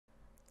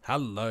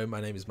Hello,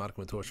 my name is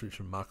Marco Matorshvili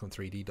from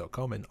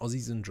marcom3d.com and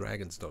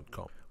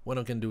aussiesanddragons.com. What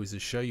I'm going to do is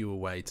just show you a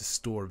way to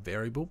store a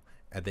variable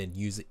and then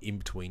use it in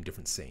between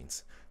different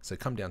scenes. So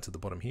come down to the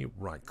bottom here,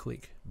 right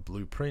click,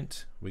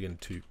 blueprint, we're going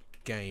to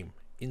game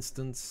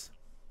instance,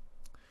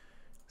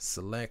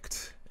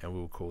 select, and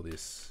we'll call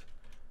this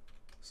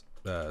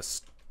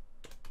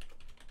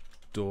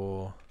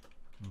store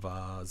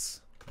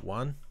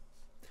vars1,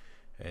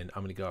 and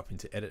I'm going to go up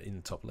into edit in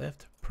the top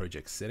left,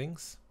 project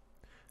settings.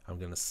 I'm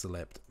going to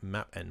select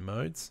map and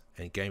modes,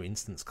 and game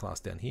instance class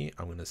down here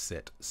I'm going to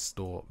set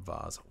store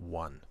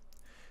vars1.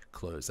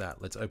 Close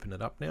that. Let's open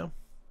it up now,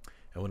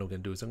 and what I'm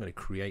going to do is I'm going to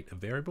create a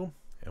variable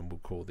and we'll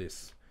call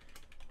this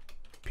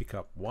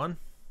pickup1,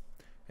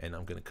 and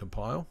I'm going to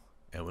compile,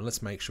 and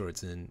let's make sure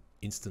it's an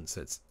instance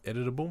that's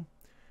editable,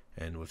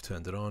 and we've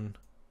turned it on.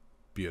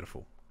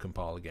 Beautiful.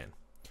 Compile again.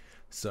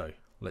 So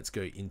let's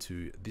go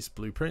into this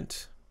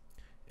blueprint,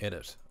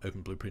 edit,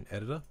 open blueprint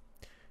editor,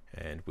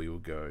 and we will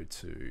go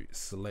to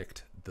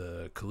select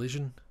the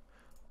collision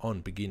on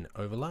begin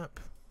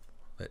overlap.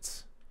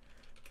 Let's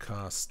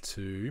cast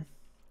to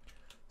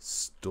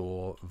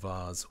store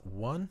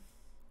vars1,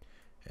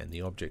 and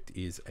the object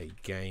is a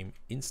game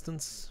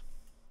instance.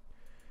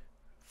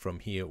 From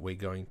here we're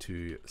going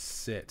to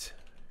set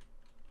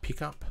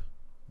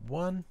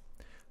pickup1,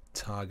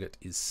 target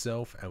is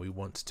self, and we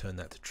want to turn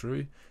that to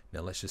true. Now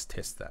let's just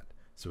test that.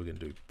 So we're going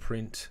to do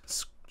print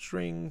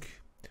string,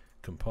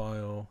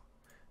 compile,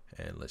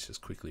 and let's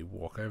just quickly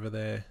walk over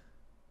there.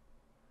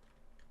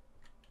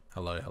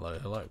 Hello, hello,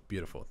 hello.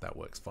 Beautiful. That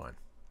works fine.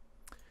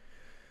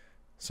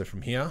 So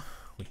from here,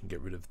 we can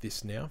get rid of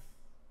this now.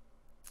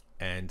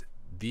 And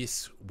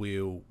this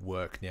will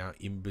work now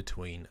in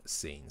between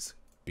scenes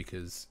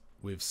because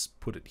we've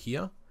put it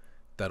here.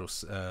 That'll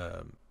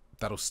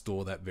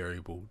store that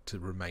variable to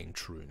remain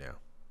true now.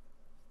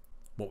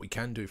 What we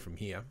can do from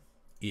here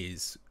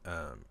is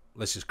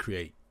let's just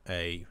create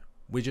a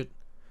widget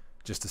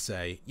just to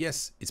say,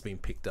 yes, it's been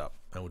picked up,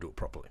 and we'll do it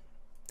properly.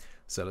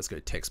 So let's go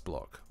text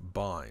block,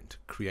 bind,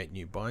 create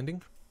new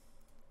binding.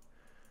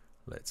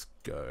 Let's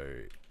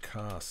go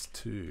cast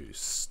to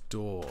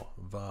store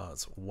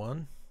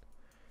vars1,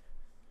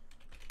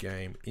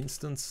 game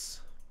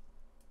instance.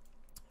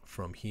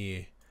 From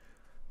here,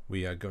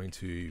 we are going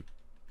to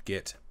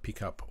get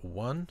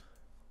pickup1,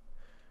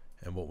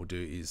 and what we'll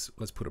do is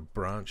let's put a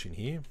branch in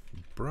here,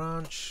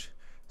 branch.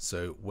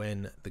 So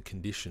when the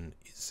condition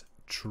is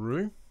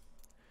true,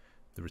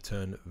 the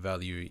return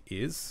value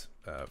is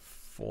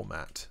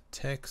format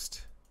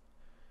text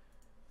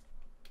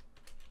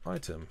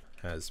item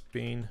has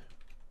been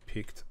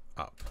picked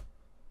up.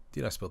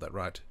 Did I spell that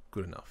right?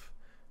 Good enough.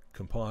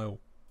 Compile,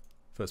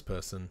 first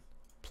person,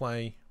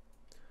 play.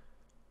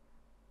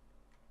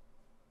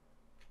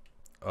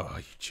 Oh,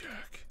 you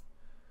jerk.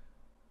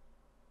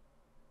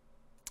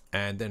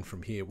 And then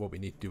from here, what we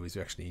need to do is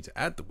we actually need to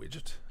add the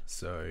widget.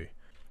 So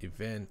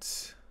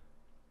event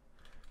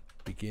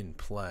begin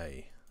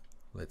play.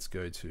 Let's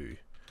go to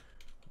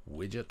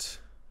widget,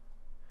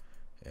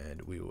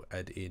 and we will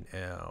add in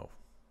our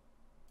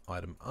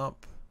item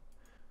up,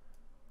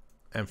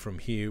 and from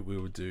here we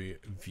will do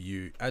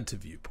view, add to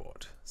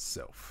viewport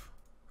self.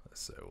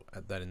 So we'll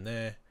add that in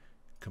there,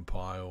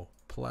 compile,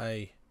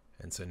 play,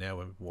 and so now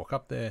when we walk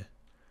up there,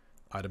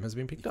 item has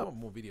been picked up. If you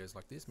want more videos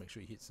like this, make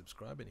sure you hit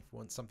subscribe, and if you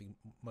want something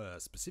more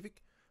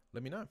specific,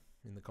 let me know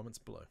in the comments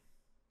below.